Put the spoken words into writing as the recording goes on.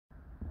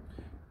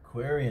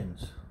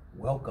Aquarians,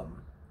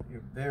 welcome. Your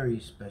very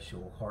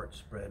special heart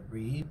spread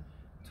read,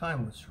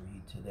 timeless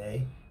read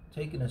today,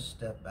 taking a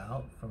step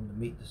out from the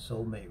Meet the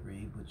Soulmate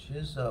read, which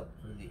is up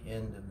for the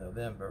end of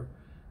November.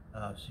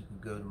 So you can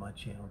go to my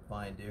channel and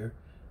find there.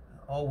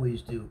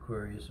 Always do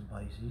Aquarius and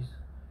Pisces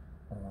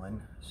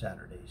on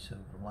Saturday. So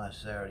from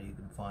last Saturday you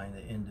can find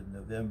the end of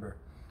November.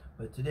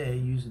 But today,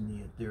 using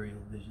the Ethereal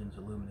Visions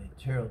Illuminated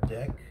Tarot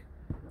deck,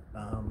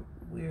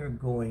 we are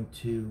going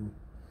to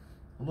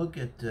look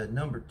at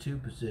number 2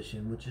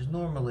 position, which is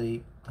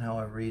normally how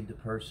I read the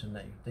person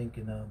that you're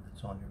thinking of,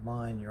 that's on your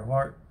mind, your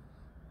heart,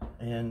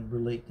 and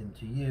relate them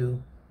to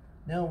you.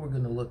 Now we're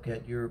going to look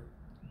at you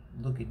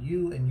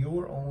and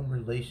your own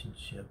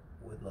relationship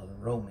with love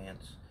and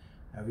romance,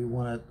 however you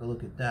want to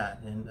look at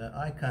that. And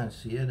I kind of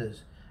see it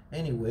as,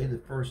 anyway, the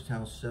first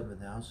house,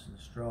 7th house in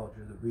astrology,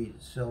 the read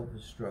itself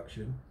is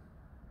structured.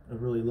 I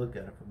really look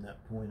at it from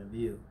that point of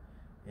view.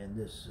 And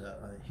this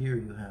here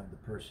you have the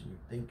person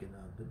you're thinking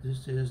of, but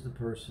this is the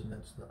person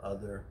that's the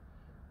other,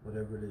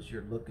 whatever it is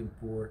you're looking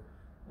for,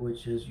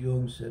 which, as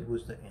Jung said,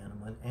 was the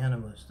anima and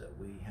animus that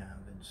we have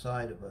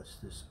inside of us,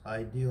 this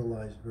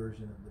idealized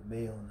version of the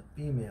male and the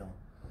female.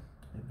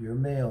 If you're a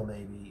male,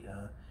 maybe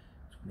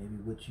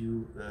what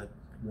you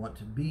want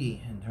to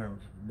be in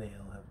terms of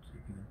male,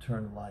 if you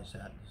internalize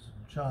that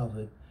from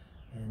childhood.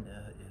 And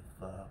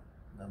if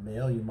a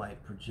male, you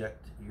might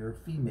project your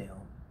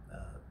female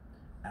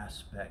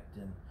aspect,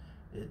 and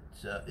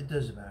it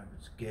doesn't matter if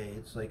it's gay,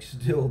 it's like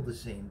still the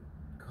same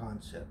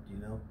concept, you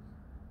know.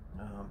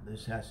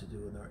 This has to do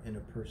with our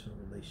interpersonal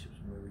relationships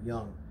when we were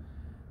young.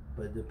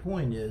 But the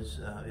point is,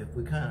 if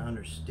we kind of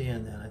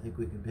understand that, I think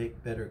we can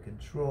take better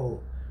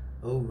control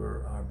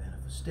over our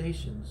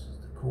manifestations, is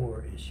the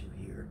core issue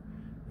here.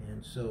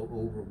 And so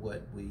over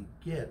what we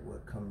get,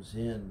 what comes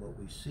in, what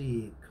we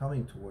see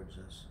coming towards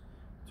us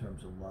in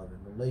terms of love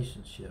and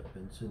relationship.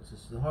 And since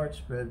it's the heart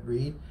spread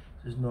read,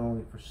 this is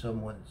normally for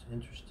someone that's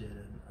interested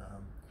in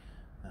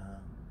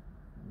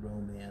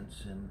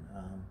romance and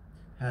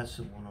has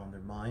someone on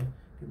their mind.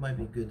 It might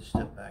be good to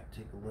step back,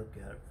 take a look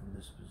at it from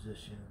this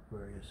position,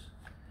 Aquarius.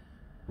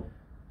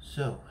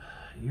 So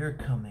you're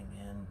coming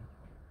in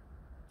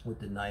with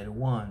the Knight of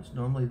Wands.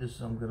 Normally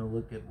I'm going to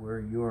look at where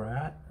you're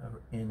at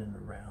in and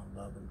around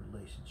love and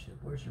relationship.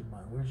 Where's your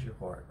mind? Where's your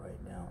heart right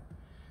now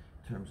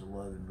in terms of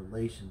love and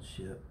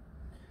relationship?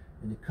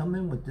 And to come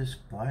in with this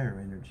fire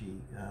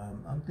energy,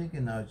 I'm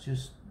thinking, I was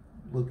just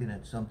looking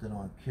at something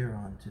on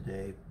Chiron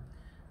today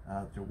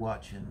after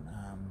watching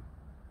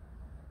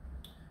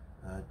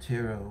a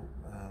tarot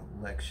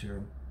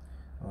lecture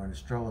or an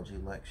astrology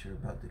lecture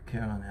about the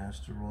Chiron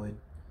asteroid.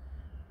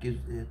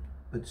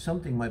 But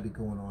something might be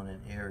going on in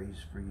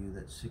Aries for you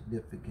that's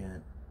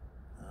significant,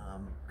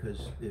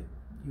 because you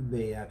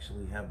may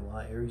actually have a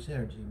lot of Aries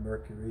energy.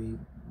 Mercury,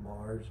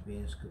 Mars,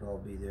 Venus could all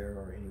be there,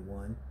 or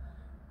anyone.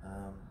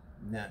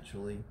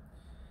 Naturally,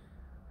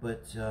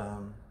 but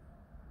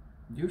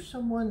you're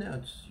someone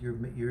that's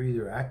you're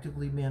either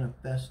actively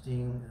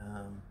manifesting,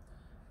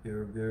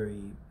 you're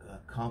very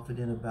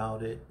confident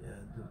about it.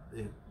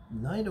 The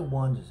Knight of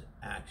Wands is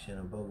action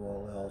above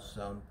all else.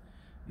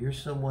 You're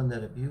someone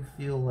that if you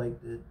feel like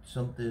that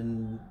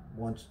something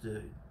wants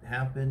to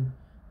happen,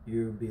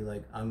 you'll be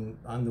like, I'm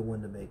the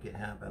one to make it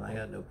happen. I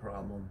got no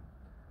problem.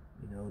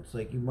 You know, it's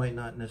like you might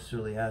not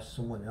necessarily ask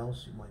someone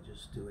else, you might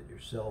just do it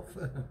yourself.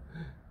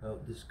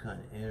 Of this kind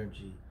of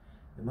energy.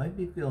 It might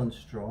be feeling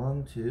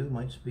strong too,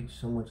 might speak to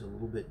someone that's a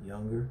little bit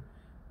younger,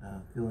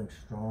 feeling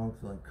strong,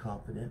 feeling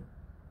confident,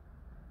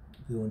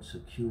 feeling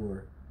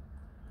secure.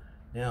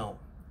 Now,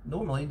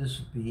 normally this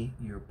would be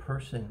your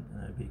person,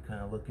 and I'd be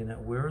kind of looking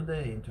at where are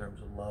they in terms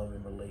of love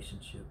and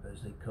relationship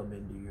as they come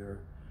into your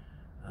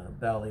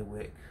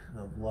bailiwick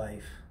of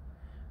life.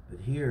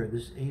 But here,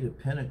 this 8 of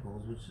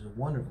Pentacles, which is a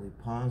wonderfully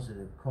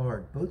positive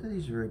card. Both of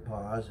these are very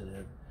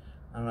positive.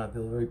 I don't know, I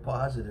feel very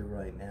positive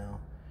right now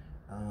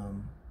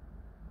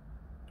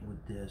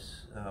with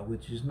this,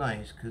 which is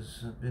nice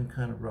because I've been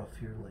kind of rough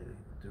here lately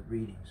with the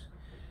readings.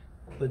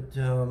 But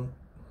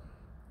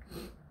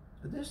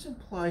this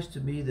implies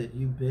to me that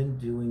you've been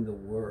doing the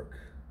work.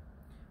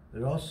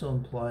 It also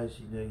implies,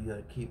 you know, you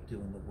got to keep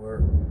doing the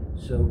work.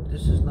 So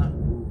this is not,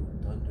 ooh,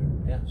 thunder.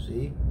 Yeah,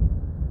 see?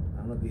 I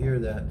don't know if you hear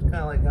that. It's kind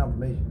of like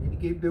confirmation. You need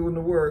to keep doing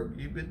the work.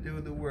 You've been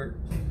doing the work.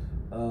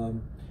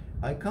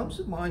 It comes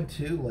to mind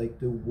too, like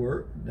the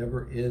work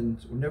never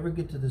ends. We'll never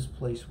get to this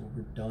place where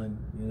we're done,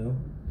 you know?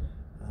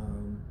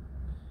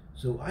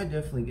 So I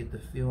definitely get the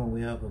feeling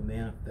we have a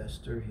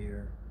manifestor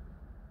here.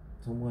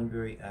 Someone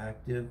very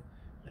active.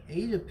 The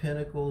 8 of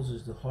Pentacles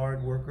is the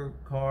hard worker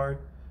card,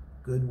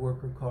 good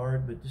worker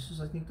card, but this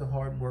is, I think, the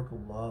hard work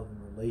of love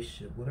and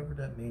relationship, whatever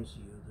that means to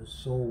you, the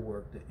soul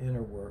work, the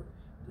inner work,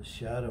 the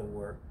shadow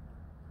work.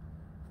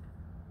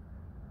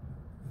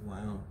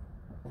 Wow.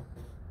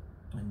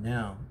 And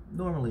now,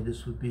 normally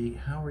this would be,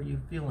 how are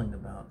you feeling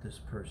about this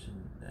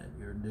person that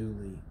you're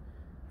newly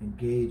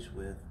engaged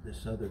with,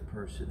 this other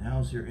person?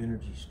 How's your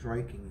energy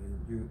striking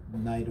you?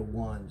 Your Knight of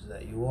Wands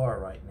that you are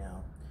right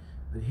now.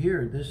 But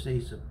here, this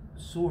Ace of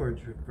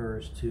Swords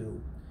refers to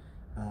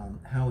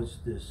How is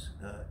this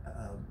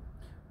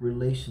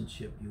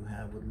relationship you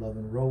have with love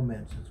and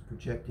romance is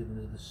projected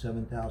into the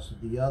 7th house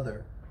of the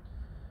other?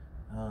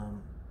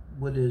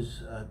 What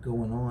is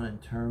going on in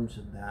terms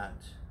of that?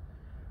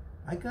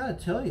 I gotta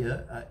tell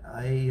you,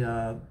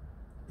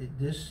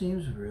 this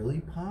seems really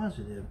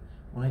positive.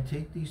 When I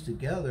take these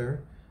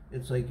together,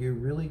 it's like you're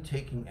really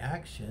taking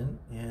action,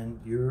 and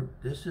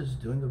this is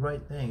doing the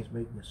right thing. It's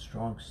making a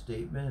strong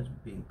statement. It's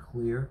being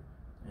clear,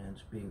 and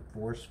it's being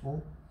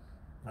forceful.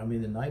 I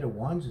mean, the Knight of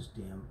Wands is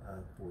damn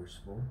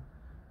forceful.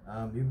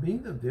 You're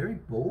being very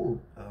bold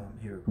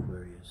here,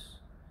 Aquarius,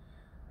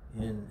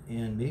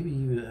 and maybe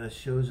even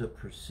shows a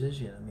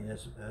precision. I mean,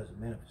 as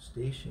a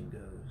manifestation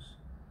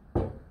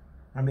goes.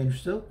 I mean,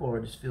 so far,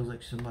 it just feels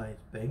like somebody's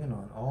banging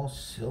on all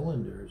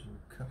cylinders,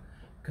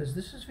 because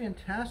this is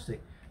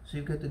fantastic. So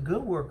you've got the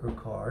good worker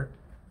card,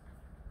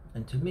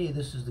 and to me,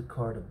 this is the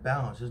card of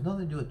balance. There's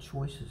nothing to do with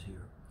choices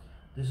here.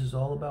 This is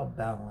all about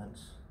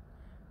balance.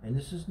 And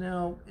this is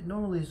now,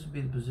 normally this would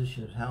be the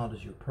position of how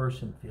does your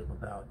person feel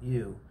about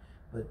you,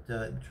 but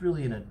it's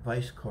really an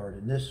advice card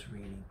in this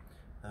reading.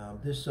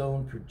 This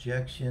own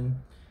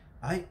projection,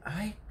 I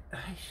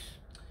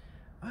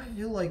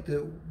feel like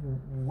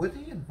what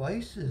the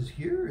advice is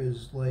here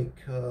is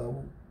like,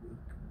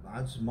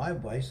 that's my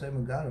advice. I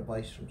haven't got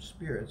advice from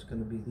Spirit. It's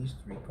going to be these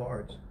 3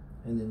 cards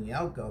and then the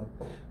outcome.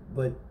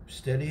 But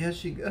steady as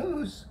she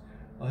goes.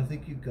 I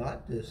think you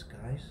got this,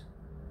 guys.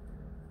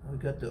 We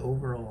got the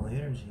overall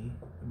energy.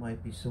 There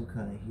might be some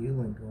kind of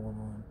healing going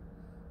on.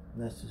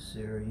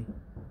 Necessary.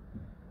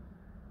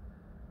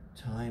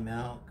 Time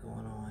out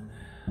going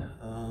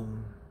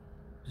on.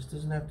 Just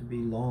doesn't have to be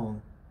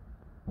long.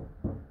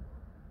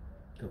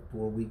 A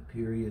 4-week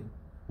period.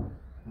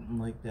 Something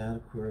like that,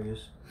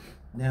 Aquarius.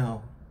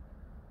 Now,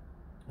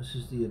 this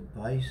is the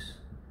advice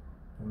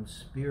from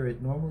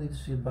Spirit. Normally this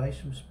is the advice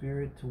from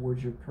Spirit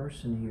towards your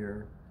person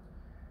here.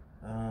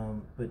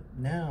 But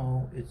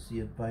now it's the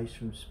advice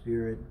from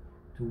Spirit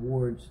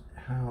towards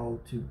how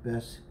to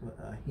best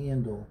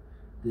handle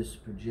this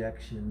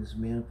projection, this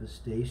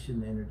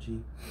manifestation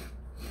energy.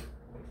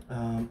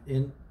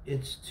 And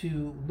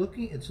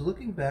it's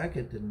looking back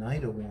at the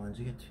Knight of Wands.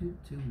 You get two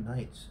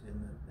knights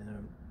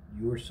in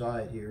your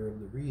side here of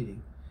the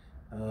reading.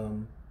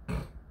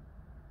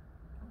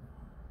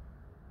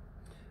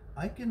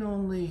 I can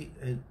only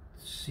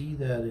see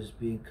that as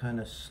being kind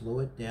of slow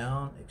it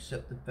down,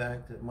 accept the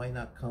fact that it might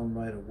not come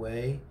right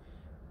away.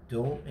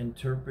 Don't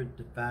interpret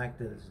the fact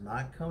that it's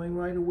not coming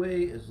right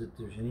away as that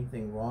there's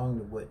anything wrong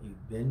with what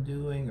you've been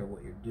doing or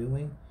what you're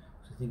doing.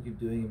 So I think you're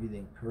doing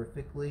everything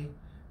perfectly.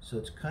 So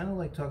it's kind of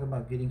like talking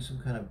about getting some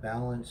kind of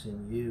balance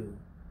in you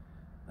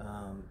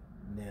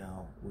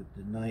now with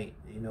the Knight.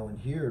 You know, and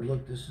here,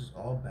 look, this is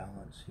all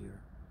balance here.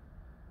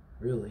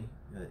 Really.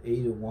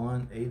 8 of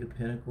Wands, 8 of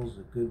Pentacles,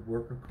 a good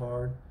worker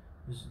card.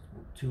 This is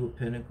 2 of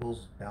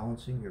Pentacles,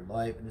 balancing your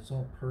life, and it's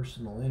all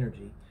personal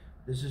energy.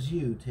 This is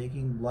you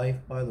taking life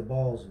by the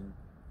balls and,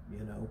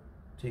 you know,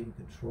 taking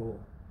control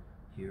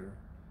here.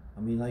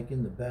 I mean, like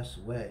in the best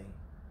way.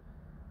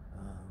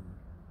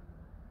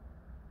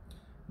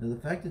 Now, the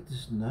fact that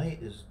this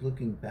Knight is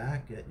looking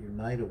back at your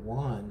Knight of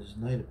Wands, this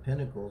Knight of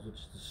Pentacles, which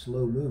is the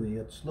slow moving. You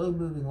have slow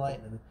moving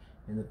light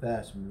and the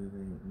fast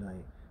moving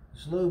Knight. The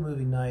slow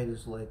moving Knight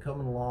is like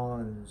coming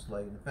along, and it's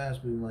like the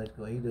fast moving light's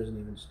going. He doesn't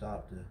even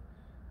stop to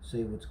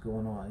say what's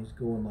going on. He's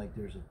going like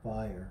there's a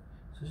fire.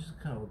 So there's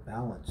kind of a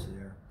balance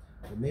there.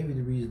 But maybe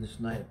the reason this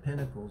Knight of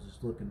Pentacles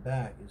is looking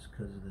back is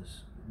because of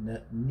this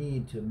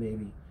need to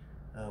maybe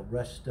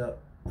rest up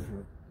for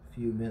a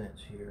few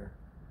minutes here.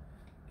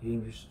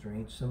 Gain your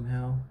strength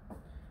somehow.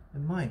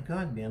 And my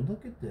God, man,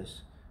 look at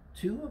this.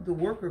 2 of the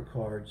worker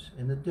cards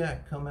in the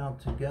deck come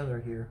out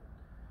together here.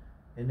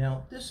 And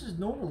now, this is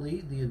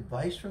normally the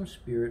advice from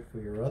Spirit for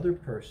your other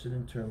person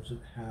in terms of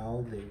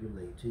how they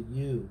relate to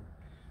you.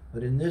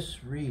 But in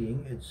this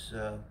reading, it's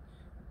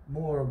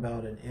more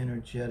about an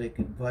energetic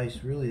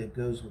advice, really, that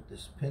goes with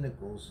this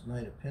Pentacles,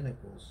 Knight of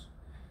Pentacles,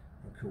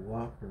 and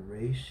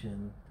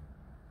cooperation.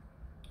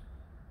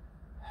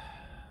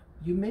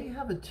 You may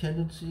have a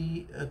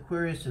tendency,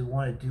 Aquarius, to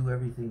want to do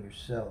everything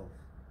yourself.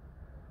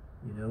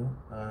 You know,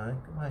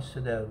 I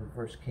said that when I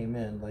first came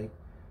in, like,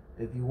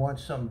 if you want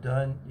something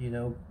done, you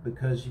know,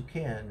 because you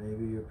can,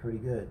 maybe you're pretty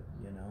good,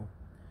 you know.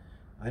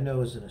 I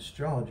know as an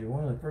astrologer,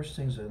 one of the first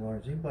things I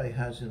learned is anybody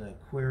has an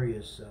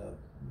Aquarius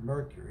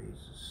Mercury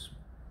is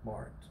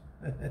smart.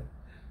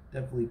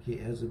 Definitely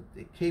has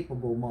a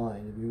capable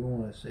mind, if you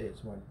want to say it,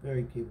 smart,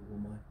 very capable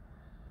mind.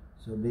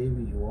 So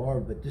maybe you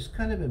are, but this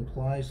kind of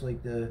implies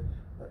like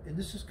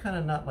this is kind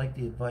of not like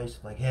the advice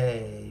like,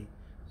 hey,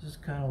 this is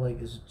kind of like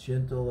this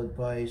gentle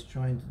advice,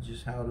 trying to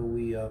just how do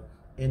we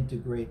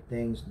integrate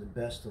things in the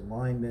best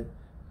alignment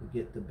to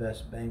get the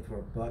best bang for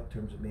our buck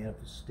in terms of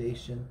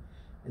manifestation.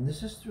 And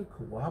this is through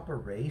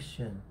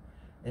cooperation.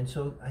 And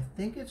so I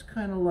think it's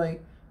kind of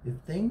like, if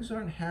things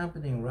aren't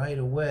happening right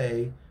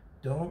away,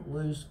 don't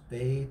lose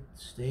faith,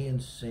 stay in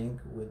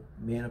sync with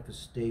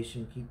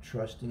manifestation, keep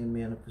trusting in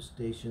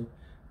manifestation,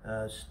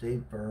 stay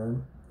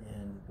firm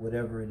in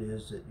whatever it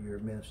is that your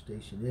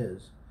manifestation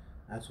is.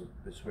 That's what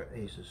this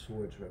Ace of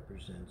Swords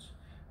represents.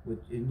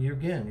 And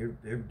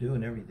they're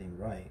doing everything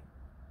right.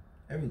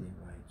 Everything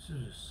right. This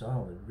is a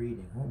solid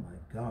reading. Oh my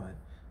God.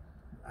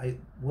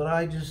 What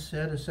I just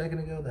said a second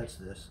ago, that's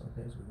this.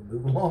 Okay, so we can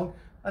move along.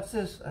 That's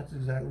this. That's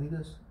exactly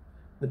this.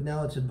 But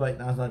now it's invite.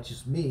 Now it's not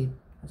just me.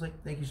 I was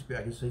like, thank you, Spirit.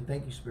 I can say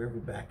thank you, Spirit, for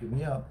backing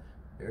me up.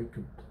 It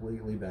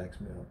completely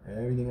backs me up.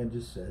 Everything I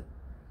just said.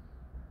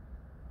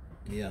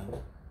 Yeah.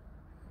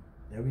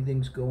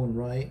 Everything's going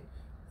right.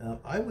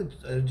 I would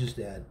just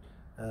add,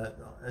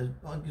 you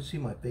can see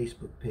my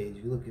Facebook page.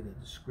 You look in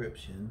the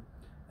description,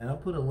 and I'll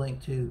put a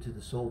link to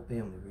the Soul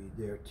Family Read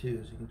there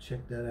too, so you can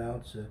check that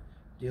out. It's a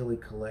daily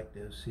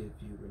collective. See if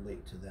you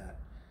relate to that.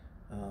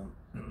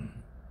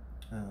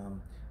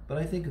 But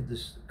I think of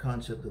this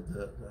concept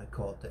of I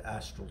call it the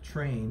astral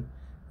train.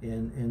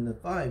 In the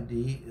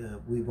 5D,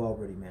 we've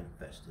already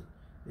manifested.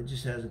 It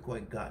just hasn't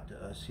quite got to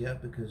us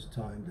yet because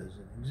time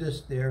doesn't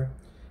exist there.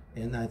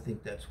 And I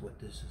think that's what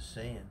this is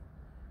saying.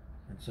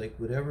 It's like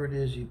whatever it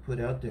is you put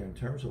out there in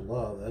terms of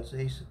love, that's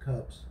Ace of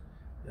Cups.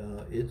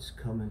 It's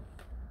coming.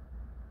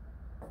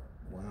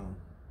 Wow.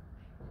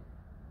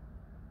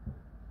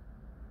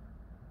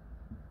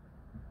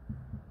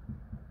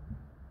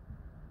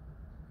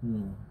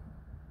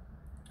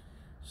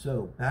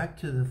 So back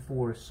to the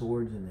Four of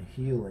Swords and the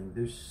healing.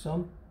 There's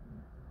some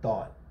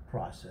thought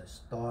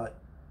process, thought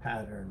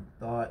pattern,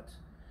 thought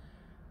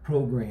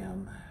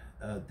program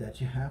that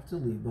you have to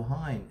leave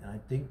behind. And I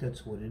think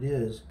that's what it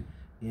is.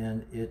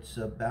 And it's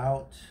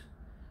about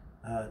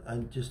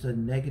just a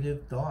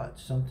negative thought,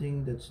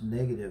 something that's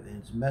negative, and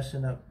it's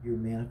messing up your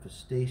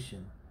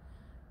manifestation.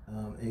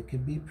 It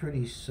can be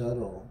pretty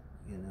subtle,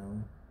 you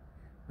know,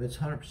 but it's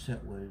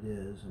 100% what it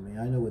is. I mean,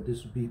 I know what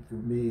this would be for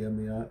me. I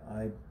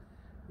mean,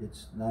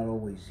 it's not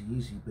always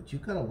easy, but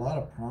you've got a lot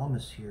of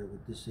promise here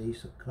with this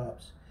Ace of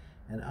Cups.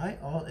 And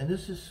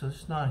this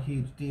is not a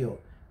huge deal,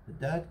 but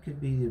that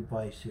could be the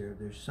advice here.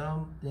 There's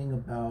something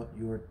about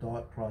your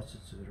thought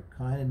processes that are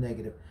kind of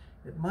negative.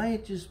 It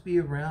might just be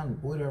around,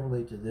 and boy, do I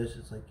relate to this.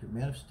 It's like your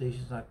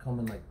manifestation's not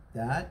coming like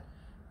that,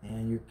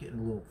 and you're getting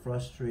a little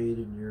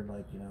frustrated, and you're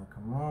like, you know,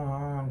 come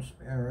on,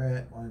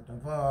 Spirit, what the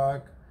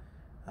fuck?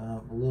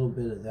 A little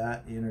bit of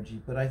that energy.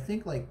 But I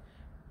think, like,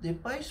 the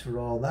advice for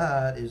all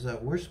that is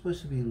that we're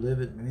supposed to be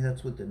living, maybe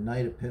that's what the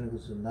Knight of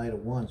Pentacles and Knight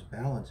of Wands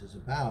balance is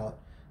about,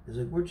 is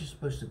like we're just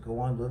supposed to go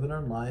on living our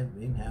life,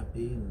 being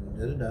happy, and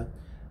da-da-da.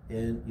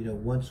 And, you know,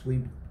 once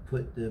we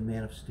put the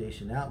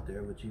manifestation out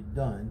there, which you've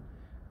done,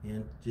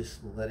 and just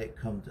let it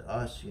come to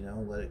us, you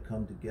know, let it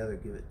come together,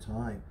 give it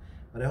time.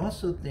 But I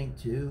also think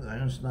too, I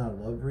know it's not a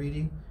love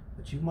reading,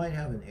 but you might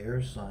have an air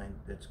sign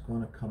that's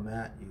going to come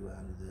at you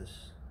out of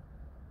this.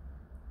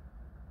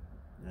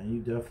 And you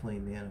definitely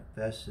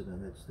manifested,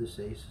 and it's this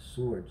Ace of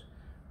Swords.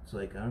 It's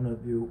like, I don't know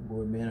if you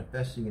were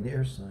manifesting an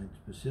air sign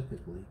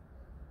specifically,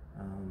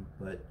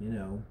 but you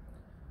know,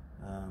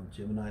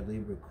 Gemini,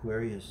 Libra,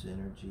 Aquarius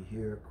energy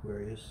here,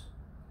 Aquarius.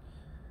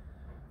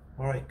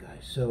 All right,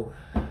 guys, so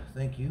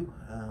thank you.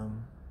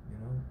 You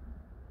know,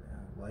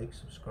 like,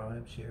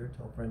 subscribe, share,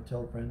 tell a friend,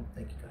 tell a friend.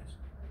 Thank you, guys.